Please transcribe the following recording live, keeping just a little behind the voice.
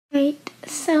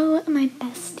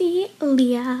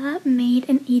Leah made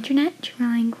an Adrianette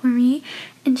drawing for me,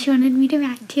 and she wanted me to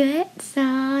react to it,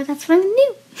 so that's what I'm gonna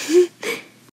do.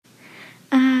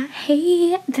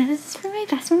 Hey, this is for my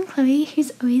best friend Chloe,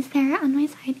 who's always there on my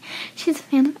side. She's a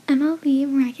fan of MLB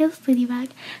Miraculous Ladybug,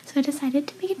 so I decided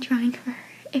to make a drawing for her.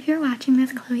 If you're watching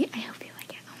this, Chloe, I hope you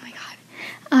like it. Oh my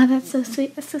god. That's so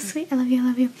sweet. That's so sweet. I love you. I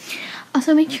love you.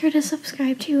 Also, make sure to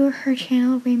subscribe to her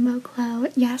channel, Rainbow Glow.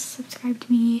 Yes, subscribe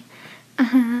to me.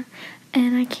 And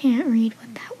I can't read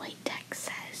what that white text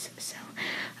says, so...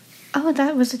 Oh,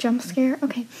 that was a jump scare.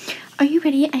 Okay. Are you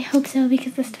ready? I hope so,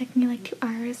 because this took me like 2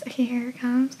 hours. Okay, here it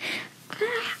comes.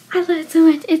 I love it so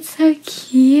much. It's so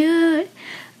cute.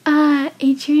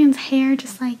 Adrian's hair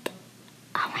just like...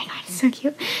 Oh my god, it's so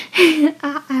cute.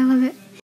 I love it.